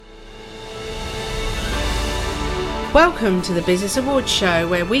Welcome to the Business Awards Show,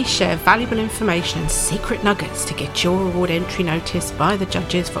 where we share valuable information and secret nuggets to get your award entry noticed by the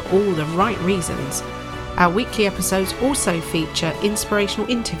judges for all the right reasons. Our weekly episodes also feature inspirational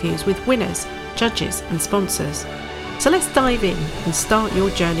interviews with winners, judges and sponsors. So let's dive in and start your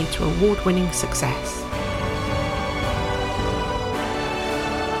journey to award-winning success.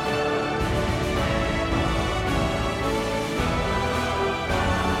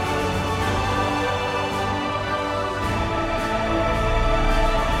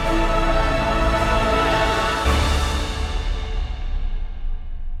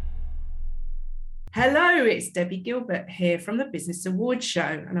 Hello, it's Debbie Gilbert here from the Business Awards Show,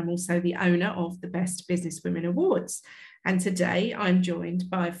 and I'm also the owner of the Best Business Women Awards. And today I'm joined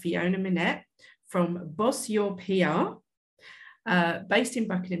by Fiona Minett from Boss Your PR, based in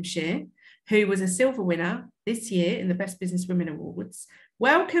Buckinghamshire, who was a silver winner this year in the Best Business Women Awards.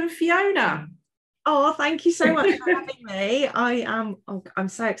 Welcome, Fiona. Oh, thank you so much for having me. I'm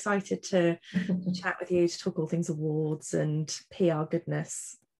so excited to chat with you, to talk all things awards and PR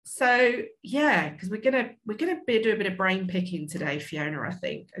goodness. So yeah, because we're gonna do a bit of brain picking today, Fiona, I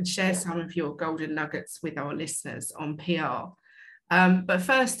think, and share some of your golden nuggets with our listeners on PR. But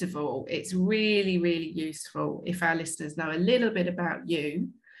first of all, it's really, really useful if our listeners know a little bit about you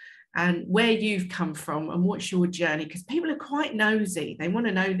and where you've come from and what's your journey, because people are quite nosy. They want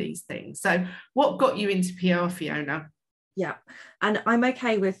to know these things. So what got you into PR, Fiona? Yeah, and I'm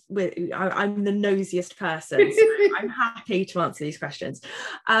okay with I'm the nosiest person, so I'm happy to answer these questions.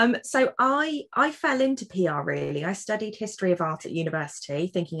 So I fell into PR really. I studied history of art at university,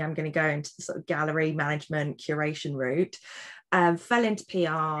 thinking I'm going to go into the sort of gallery management curation route. Fell into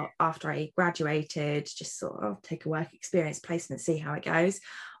PR after I graduated, just sort of take a work experience placement, see how it goes.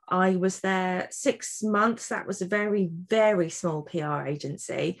 I was there 6 months. That was a very, very small PR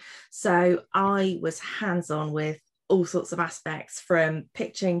agency. So I was hands-on with all sorts of aspects, from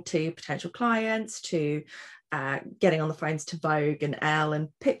pitching to potential clients, to getting on the phones to Vogue and Elle and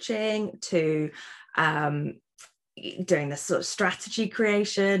pitching, to doing the sort of strategy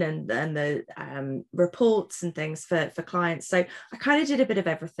creation and the reports and things for clients. So I kind of did a bit of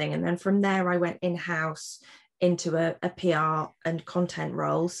everything. And then from there, I went in-house into a PR and content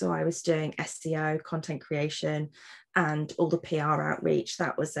role. So I was doing SEO, content creation, and all the PR outreach.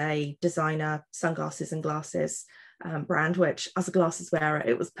 That was a designer sunglasses and glasses brand, which as a glasses wearer,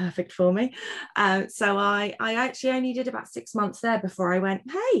 it was perfect for me. So I actually only did about 6 months there before I went,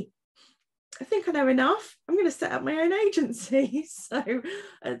 hey, I think I know enough. I'm going to set up my own agency. So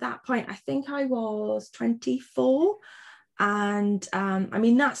at that point, I think I was 24. And I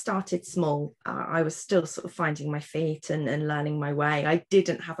mean, that started small. I was still sort of finding my feet and learning my way. I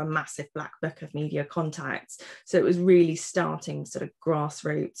didn't have a massive black book of media contacts. So it was really starting sort of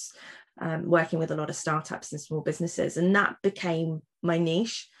grassroots, working with a lot of startups and small businesses. And that became my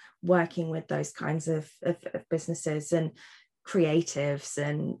niche, working with those kinds of businesses and creatives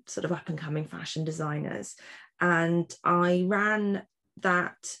and sort of up and coming fashion designers. And I ran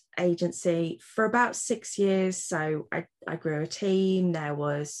that agency for about 6 years. So I grew a team. There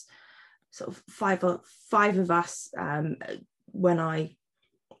was sort of five of us when I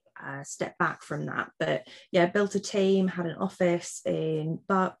stepped back from that. But yeah, built a team, had an office in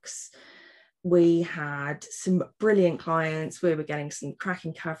Bucks. We had some brilliant clients. We were getting some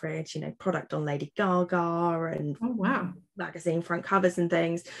cracking coverage, product on Lady Gaga and oh wow, magazine front covers and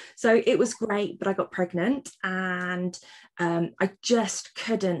things. So it was great, but I got pregnant and I just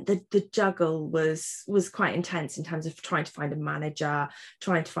couldn't. The juggle was quite intense in terms of trying to find a manager,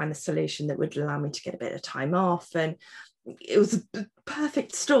 trying to find the solution that would allow me to get a bit of time off. And it was a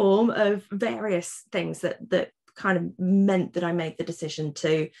perfect storm of various things that kind of meant that I made the decision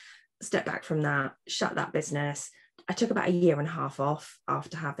to step back from that, shut that business. I took about 1.5 years off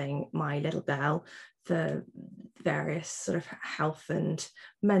after having my little girl for various sort of health and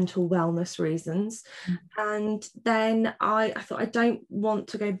mental wellness reasons. And then I thought, I don't want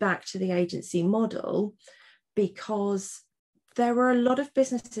to go back to the agency model, because there were a lot of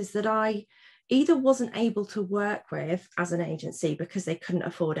businesses that I either wasn't able to work with as an agency because they couldn't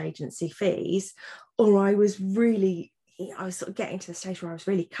afford agency fees, or I was sort of getting to the stage where I was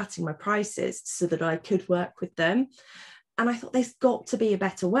really cutting my prices so that I could work with them. And I thought there's got to be a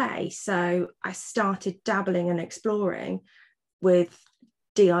better way. So I started dabbling and exploring with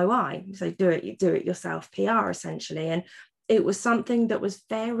DIY. So do it yourself PR essentially. And it was something that was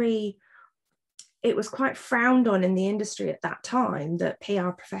quite frowned on in the industry at that time, that PR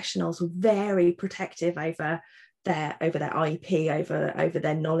professionals were very protective over their IP, over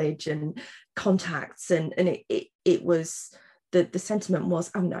their knowledge and contacts, and it was the sentiment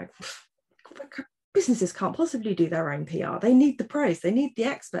was, oh no, businesses can't possibly do their own PR. They need the pros, they need the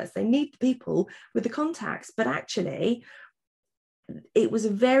experts, they need the people with the contacts. But actually, it was a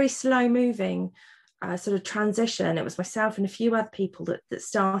very slow moving sort of transition. It was myself and a few other people that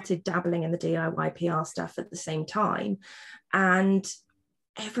started dabbling in the DIY PR stuff at the same time. And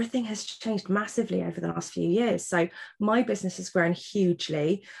everything has changed massively over the last few years. So my business has grown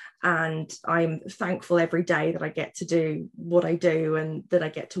hugely, and I'm thankful every day that I get to do what I do and that I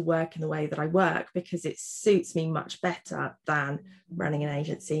get to work in the way that I work, because it suits me much better than running an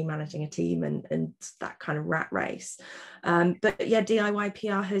agency, managing a team, and that kind of rat race. But yeah, DIY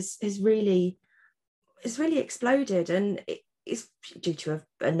PR has really exploded, and it's due to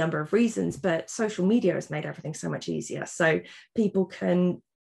a number of reasons, but social media has made everything so much easier. So people can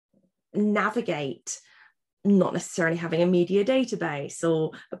navigate not necessarily having a media database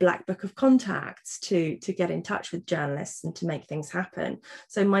or a black book of contacts to get in touch with journalists and to make things happen.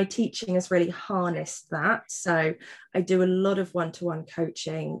 So my teaching has really harnessed that. So I do a lot of one-to-one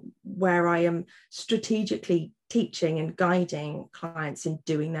coaching where I am strategically teaching and guiding clients in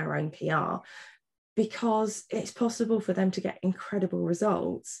doing their own PR, because it's possible for them to get incredible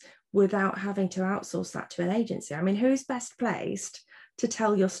results without having to outsource that to an agency. I mean, who's best placed to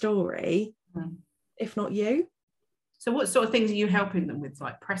tell your story if not you? So what sort of things are you helping them with,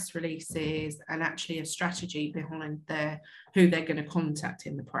 like press releases and actually a strategy behind who they're going to contact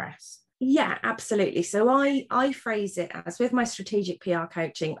in the press? Yeah, absolutely. So I phrase it as, with my strategic PR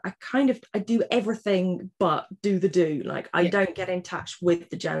coaching, I do everything but do the do. Like, I don't get in touch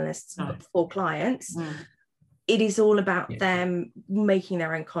with the journalists for clients. It is all about them making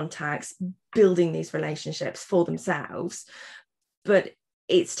their own contacts, building these relationships for themselves. But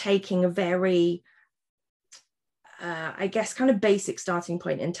it's taking a very I guess kind of basic starting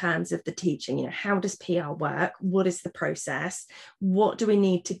point in terms of the teaching. You know, how does PR work? What is the process? What do we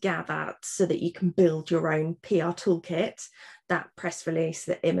need to gather so that you can build your own PR toolkit, that press release,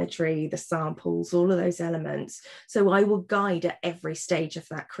 the imagery, the samples, all of those elements. So I will guide at every stage of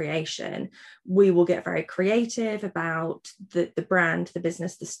that creation. We will get very creative about the brand, the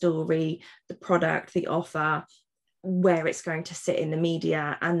business, the story, the product, the offer, where it's going to sit in the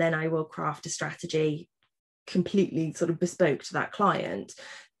media. And then I will craft a strategy completely sort of bespoke to that client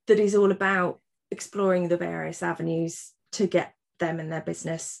that is all about exploring the various avenues to get them and their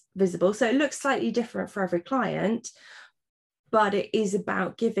business visible. So it looks slightly different for every client, but it is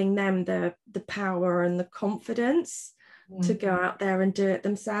about giving them the power and the confidence to go out there and do it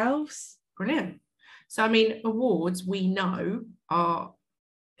themselves. Brilliant. So I mean, awards, we know, are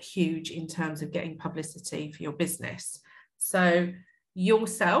huge in terms of getting publicity for your business. So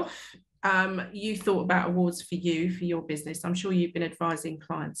yourself, you thought about awards for your business. I'm sure you've been advising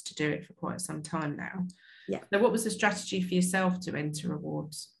clients to do it for quite some time now. Yeah. So what was the strategy for yourself to enter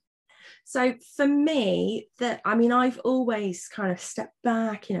awards? So for me, I've always kind of stepped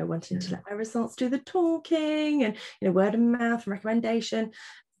back, wanting to let my results do the talking and, word of mouth and recommendation.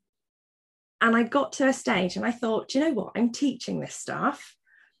 And I got to a stage and I thought, do you know what? I'm teaching this stuff.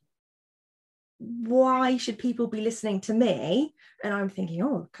 Why should people be listening to me? And I'm thinking,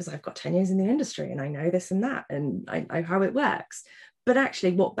 because I've got 10 years in the industry and I know this and that and I know how it works. But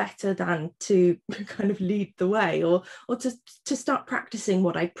actually, what better than to kind of lead the way or to start practicing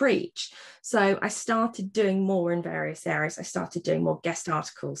what I preach? So I started doing more in various areas. I started doing more guest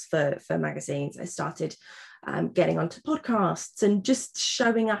articles for magazines. I started getting onto podcasts and just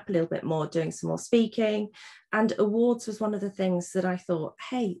showing up a little bit more, doing some more speaking. And awards was one of the things that I thought,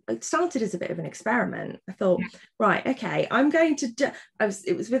 hey, it started as a bit of an experiment. I thought, right, okay, I'm going to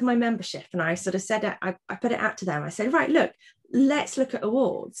it was with my membership, and I sort of said, I put it out to them. I said, right, look, let's look at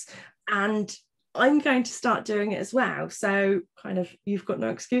awards, and I'm going to start doing it as well. So kind of, you've got no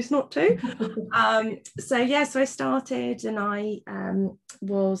excuse not to. So I started, and I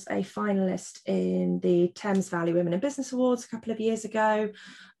was a finalist in the Thames Valley Women in Business Awards a couple of years ago.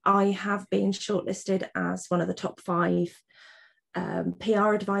 I have been shortlisted as one of the top 5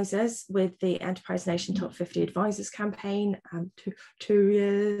 PR advisors with the Enterprise Nation Top 50 Advisors campaign, 2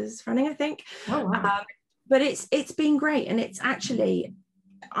 years running, I think. Oh, wow. But it's been great, and it's actually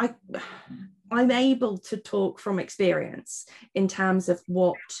I'm able to talk from experience in terms of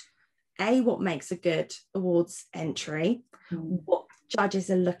what makes a good awards entry, what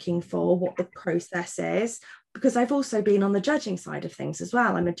judges are looking for, what the process is, because I've also been on the judging side of things as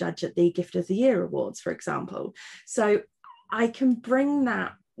well. I'm a judge at the Gift of the Year Awards, for example. So I can bring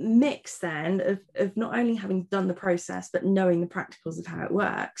that mix then of not only having done the process, but knowing the practicals of how it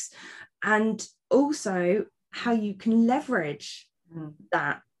works, and also how you can leverage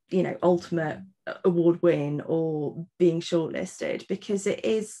that, ultimate award win or being shortlisted, because it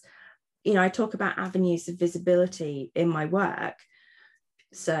is I talk about avenues of visibility in my work.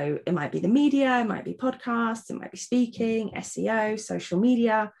 So it might be the media, it might be podcasts, it might be speaking, SEO, social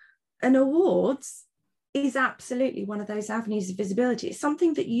media, and awards is absolutely one of those avenues of visibility. It's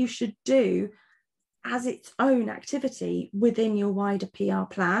something that you should do as its own activity within your wider PR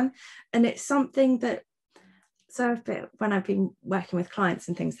plan. And it's something that, so when I've been working with clients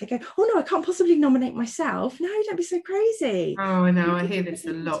and things, they go, oh no, I can't possibly nominate myself. No, don't be so crazy. Oh, I know, I hear this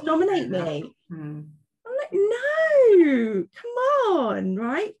a lot. Nominate me. I'm like, no, come on,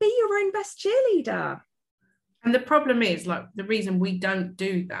 right? Be your own best cheerleader. And the problem is, like, the reason we don't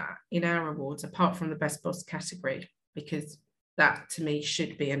do that in our awards, apart from the best boss category, because that to me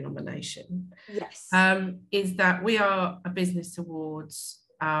should be a nomination. Yes. Is that we are a business awards,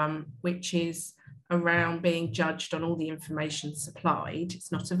 which is around being judged on all the information supplied.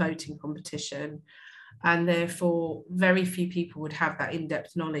 It's not a voting competition. And therefore, very few people would have that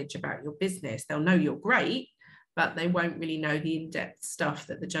in-depth knowledge about your business. They'll know you're great, but they won't really know the in-depth stuff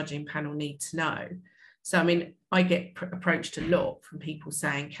that the judging panel need to know. So, I mean, I get approached a lot from people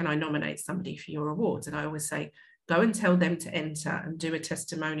saying, can I nominate somebody for your awards? And I always say, go and tell them to enter and do a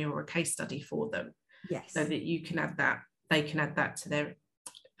testimonial or a case study for them. Yes. So that you can add that, they can add that to their,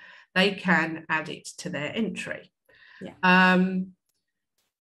 they can add it to their entry. Yeah.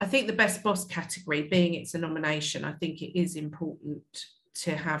 I think the best boss category, being it's a nomination, I think it is important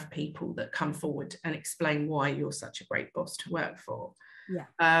to have people that come forward and explain why you're such a great boss to work for.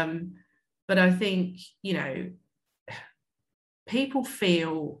 Yeah. But I think, people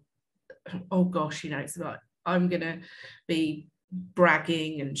feel, oh gosh, it's like, I'm going to be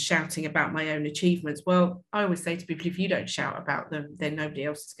bragging and shouting about my own achievements. Well, I always say to people, if you don't shout about them, then nobody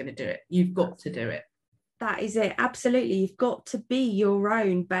else is going to do it. You've got to do it. That is it. Absolutely. You've got to be your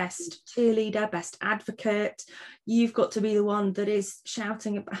own best cheerleader, best advocate. You've got to be the one that is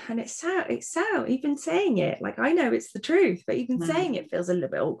shouting about, and it's out. Even saying it, like, I know it's the truth, but even saying it feels a little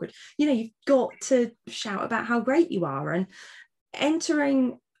bit awkward. You've got to shout about how great you are. And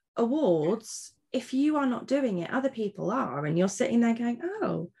entering awards, if you are not doing it, other people are, and you're sitting there going,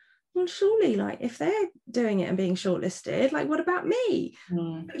 oh, well, surely, like, if they're doing it and being shortlisted, like, what about me?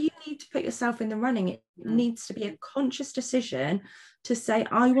 You need to put yourself in the running. It needs to be a conscious decision to say,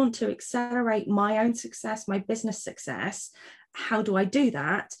 I want to accelerate my own success, my business success. How do I do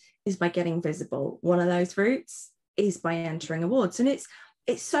that? Is by getting visible. One of those routes is by entering awards. And it's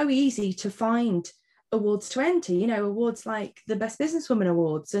so easy to find awards to enter, awards like the Best Businesswoman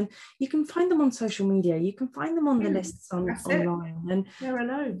Awards, and you can find them on social media, you can find them on the lists online, and there are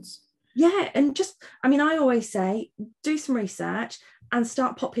loads. Yeah, and just, I always say, do some research and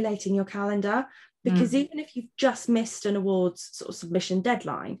start populating your calendar, because even if you've just missed an awards sort of submission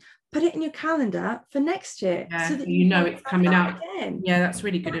deadline, put it in your calendar for next year, so that it's coming up again. Yeah, that's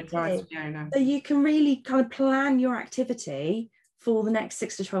really good advice, Fiona. So you can really kind of plan your activity for the next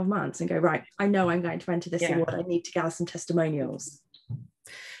 6 to 12 months and go, right, I know I'm going to enter this award. I need to gather some testimonials.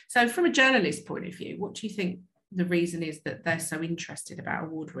 So from a journalist point of view, what do you think the reason is that they're so interested about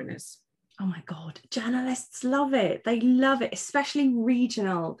award winners? Oh my God, journalists love it. They love it, especially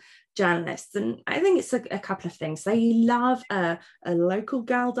regional journalists. And I think it's a couple of things. They love a local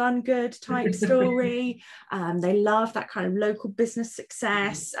gal done good type story. They love that kind of local business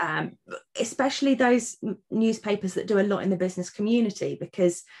success, especially those newspapers that do a lot in the business community,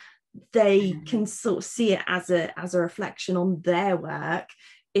 because they can sort of see it as a reflection on their work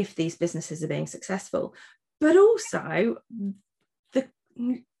if these businesses are being successful. But also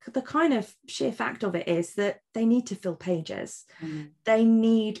the kind of sheer fact of it is that they need to fill pages. They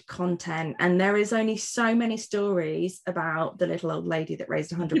need content, and there is only so many stories about the little old lady that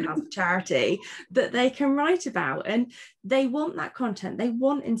raised £100 for charity that they can write about, and they want that content. They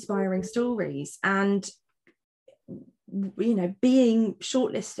want inspiring stories, and being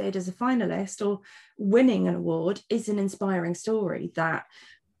shortlisted as a finalist or winning an award is an inspiring story that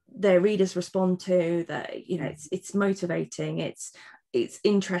their readers respond to, that it's motivating, it's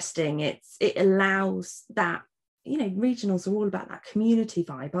interesting, it allows that, regionals are all about that community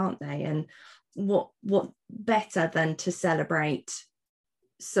vibe, aren't they? And what better than to celebrate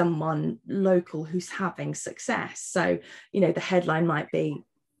someone local who's having success? So the headline might be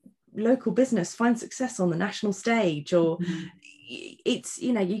local business finds success on the national stage, or it's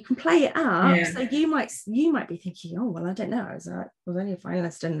you can play it up. So you might be thinking, oh well, I don't know, I was only a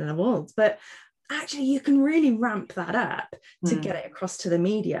finalist in an awards, but actually you can really ramp that up to get it across to the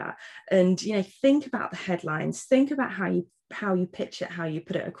media. And think about the headlines, think about how you pitch it, how you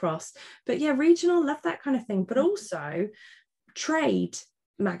put it across. But regional love that kind of thing. But also trade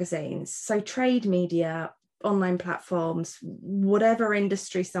magazines, so trade media online platforms, whatever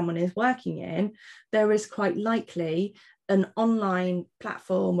industry someone is working in, there is quite likely an online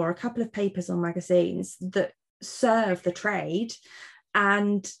platform or a couple of papers or magazines that serve the trade,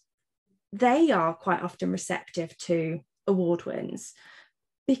 and they are quite often receptive to award wins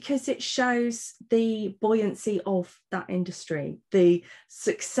because it shows the buoyancy of that industry, the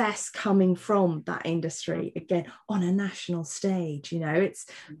success coming from that industry, again, on a national stage. It's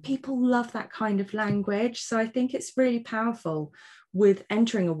people love that kind of language. So I think it's really powerful with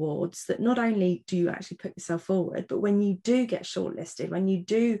entering awards that not only do you actually put yourself forward, but when you do get shortlisted, when you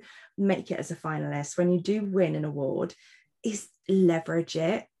do make it as a finalist, when you do win an award, is leverage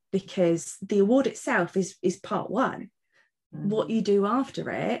it, because the award itself is part one. What you do after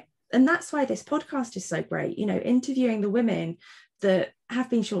it. And that's why this podcast is so great, interviewing the women that have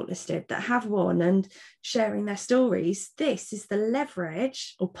been shortlisted, that have won, and sharing their stories. This is the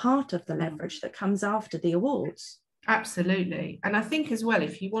leverage, or part of the leverage, that comes after the awards. Absolutely. And I think as well,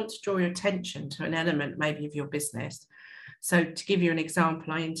 if you want to draw your attention to an element maybe of your business, so to give you an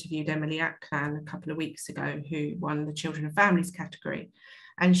example, I interviewed Emily Aklan a couple of weeks ago, who won the Children and Families category.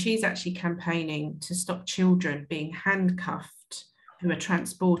 And she's actually campaigning to stop children being handcuffed who are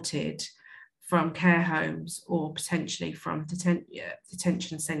transported from care homes or potentially from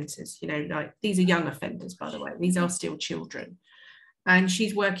detention centres. Like, these are young offenders, by the way. These are still children. And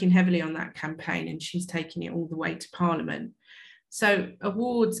she's working heavily on that campaign, and she's taking it all the way to Parliament. So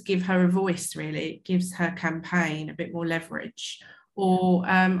awards give her a voice, really. It gives her campaign a bit more leverage. Or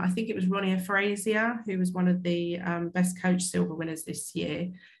I think it was Ronia Frazier, who was one of the Best Coach Silver winners this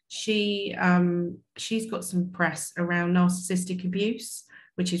year. She's got some press around narcissistic abuse,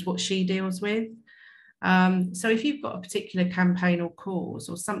 which is what she deals with. So if you've got a particular campaign or cause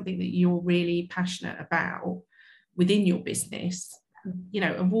or something that you're really passionate about within your business,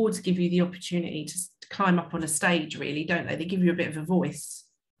 awards give you the opportunity to climb up on a stage, really, don't they? They give you a bit of a voice.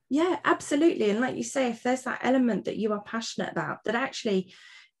 Yeah, absolutely. And like you say, if there's that element that you are passionate about, that actually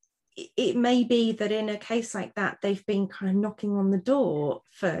it may be that in a case like that, they've been kind of knocking on the door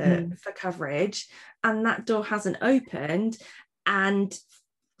for coverage, and that door hasn't opened, and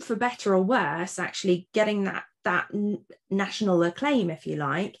for better or worse, actually getting that national acclaim, if you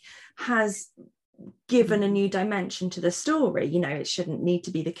like, has given a new dimension to the story. It shouldn't need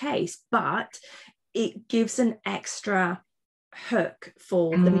to be the case, but it gives an extra hook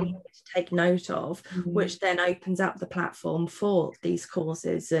for the media to take note of, which then opens up the platform for these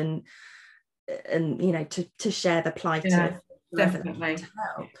causes and to share the plight of definitely,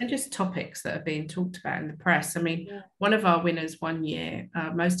 and just topics that are being talked about in the press. I mean, one of our winners one year,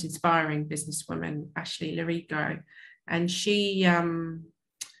 most inspiring businesswoman, Ashley Larigo, and she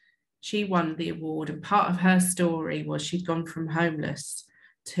won the award, and part of her story was she'd gone from homeless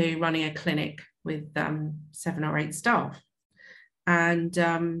to running a clinic with 7 or 8 staff. And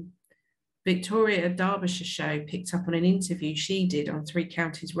Victoria Derbyshire Show picked up on an interview she did on Three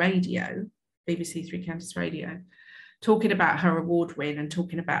Counties Radio, BBC Three Counties Radio, talking about her award win and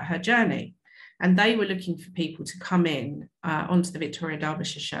talking about her journey. And they were looking for people to come in onto the Victoria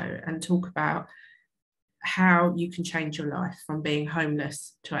Derbyshire Show and talk about how you can change your life from being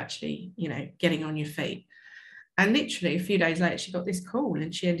homeless to actually, getting on your feet. And literally a few days later, she got this call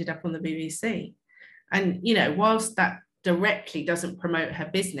and she ended up on the BBC. And, whilst that directly doesn't promote her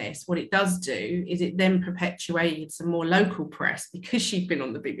business, what it does do is it then perpetuated some more local press because she'd been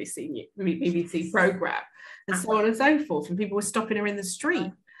on the BBC programme and so on and so forth. And people were stopping her in the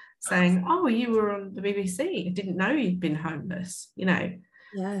street saying, oh, you were on the BBC. I didn't know you'd been homeless,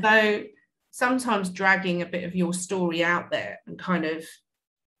 So sometimes dragging a bit of your story out there and kind of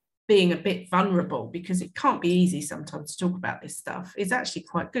being a bit vulnerable, because it can't be easy sometimes to talk about this stuff, is actually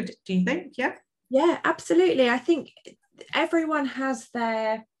quite good. Do you think? Yeah, absolutely. I think everyone has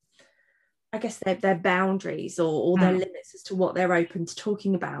their boundaries or their limits as to what they're open to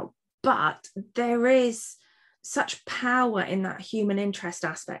talking about. But there is such power in that human interest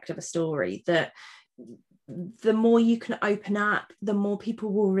aspect of a story that the more you can open up, the more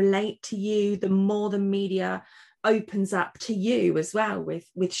people will relate to you, the more the media opens up to you as well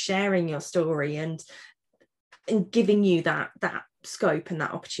with sharing your story and giving you that scope and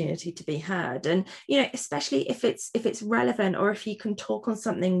that opportunity to be heard. And especially if it's relevant, or if you can talk on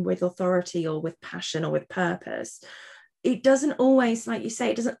something with authority or with passion or with purpose, it doesn't always, like you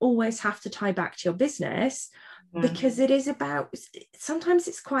say, it doesn't always have to tie back to your business, because it is about, sometimes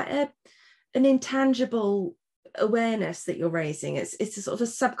it's quite an intangible awareness that you're raising. It's a sort of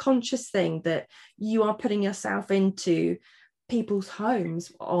a subconscious thing that you are putting yourself into people's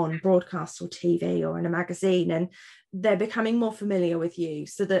homes on broadcast or TV or in a magazine, and they're becoming more familiar with you,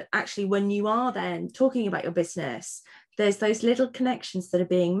 so that actually when you are then talking about your business, there's those little connections that are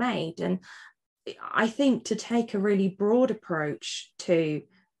being made. And I think to take a really broad approach to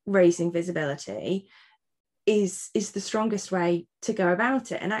raising visibility is the strongest way to go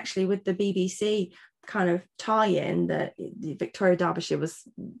about it. And actually with the BBC kind of tie-in, that Victoria, Derbyshire was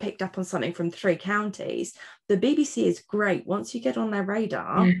picked up on something from 3 counties, the BBC is great. Once you get on their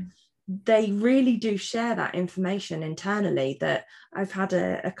radar, they really do share that information internally. That I've had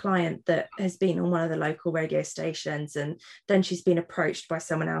a client that has been on one of the local radio stations, and then she's been approached by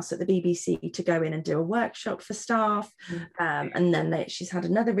someone else at the BBC to go in and do a workshop for staff. And then she's had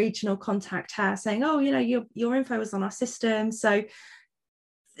another regional contact her saying, oh, you know, your info was on our system. So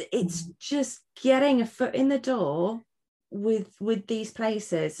it's just getting a foot in the door with these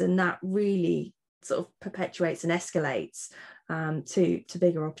places, and that really sort of perpetuates and escalates to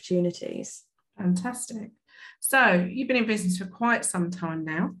bigger opportunities. Fantastic. So you've been in business for quite some time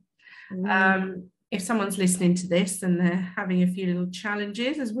now. If someone's listening to this and they're having a few little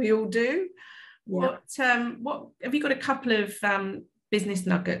challenges, as we all do, what have you got a couple of business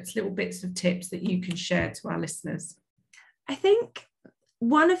nuggets, little bits of tips that you can share to our listeners? I think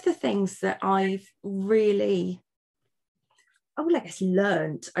one of the things that I've really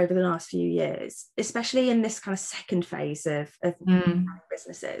learned over the last few years, especially in this kind of second phase of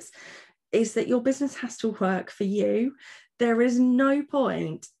businesses, is that your business has to work for you. There is no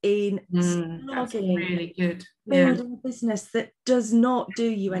point in really good. building a business that does not do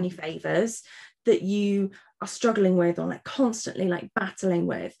you any favors, that you are struggling with or like constantly like battling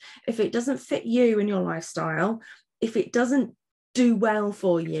with. If it doesn't fit you and your lifestyle, if it doesn't do well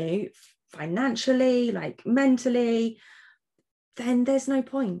for you financially, like mentally, then there's no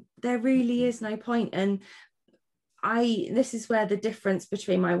point. There really is no point. And this is where the difference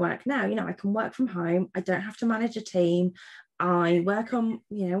between my work now, you know, I can work from home. I don't have to manage a team. I work on,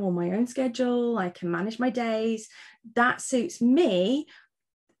 you know, on my own schedule. I can manage my days. That suits me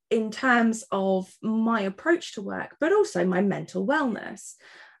in terms of my approach to work, but also my mental wellness.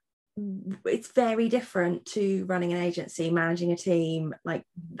 It's very different to running an agency, managing a team, like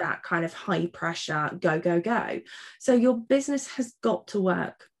that kind of high pressure, go. So your business has got to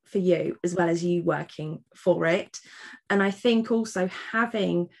work for you as well as you working for it. And I think also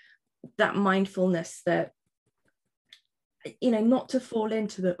having that mindfulness that, you know, not to fall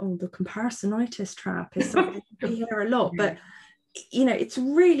into the comparisonitis trap is something we hear a lot, but you know, it's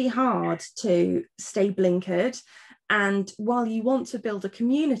really hard to stay blinkered. And while you want to build a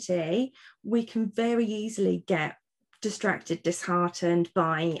community, we can very easily get distracted, disheartened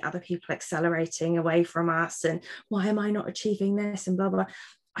by other people accelerating away from us, and why am I not achieving this, and blah, blah.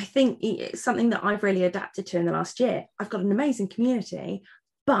 I think it's something that I've really adapted to in the last year. I've got an amazing community,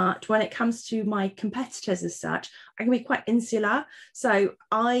 but when it comes to my competitors as such, I can be quite insular. So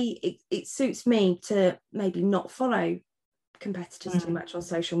it suits me to maybe not follow competitors too much on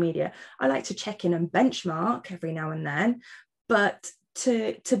social media. I like to check in and benchmark every now and then, but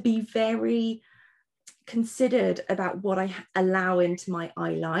to be very considered about what I allow into my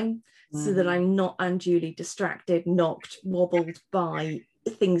eye line, so that I'm not unduly distracted, knocked, wobbled by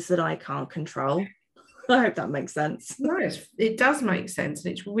things that I can't control. I hope that makes sense. Right, it does make sense,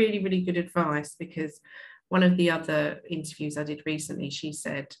 and it's really, really good advice, because one of the other interviews I did recently, she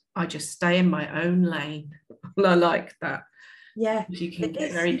said, I just stay in my own lane. And I like that. Yeah, you can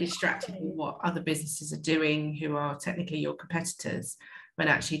get very distracted with what other businesses are doing who are technically your competitors, but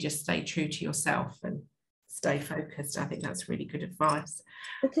actually just stay true to yourself and stay focused. I think that's really good advice.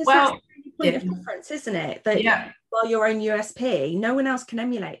 Because that's the point of difference, isn't it? That while your own USP, no one else can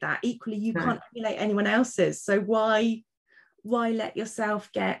emulate that. Equally, you can't emulate anyone else's. So why let yourself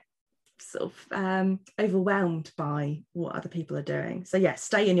get sort of overwhelmed by what other people are doing? So yeah,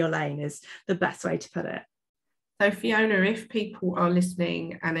 stay in your lane is the best way to put it. So Fiona, if people are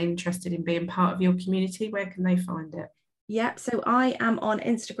listening and interested in being part of your community, where can they find it? Yep, so I am on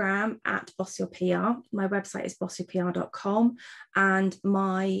Instagram at bossyourpr. My website is bossyourpr.com, and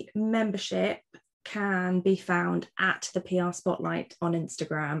my membership can be found at the PR Spotlight on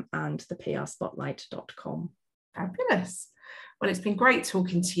Instagram and theprspotlight.com. Fabulous. Well, it's been great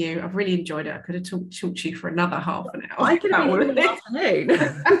talking to you. I've really enjoyed it. I could have talked to you for another half an hour. I could have been in the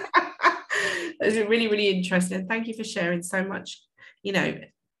afternoon. It's really, really interesting. Thank you for sharing so much, you know,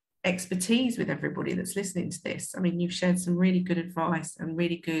 expertise with everybody that's listening to this. I mean, you've shared some really good advice and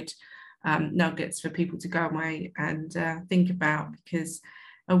really good nuggets for people to go away and think about, because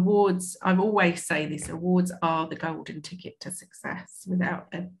awards, I always say this, awards are the golden ticket to success, without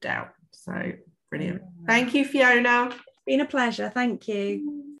a doubt. So brilliant. Thank you, Fiona. Been a pleasure. Thank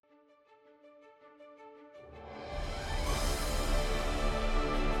you.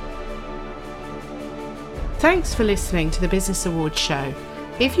 Thanks for listening to the Business Awards Show.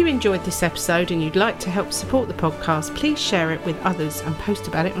 If you enjoyed this episode and you'd like to help support the podcast, please share it with others and post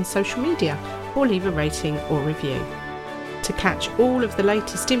about it on social media or leave a rating or review. To catch all of the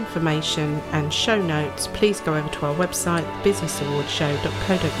latest information and show notes, please go over to our website,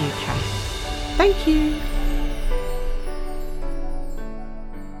 businessawardshow.co.uk. Thank you.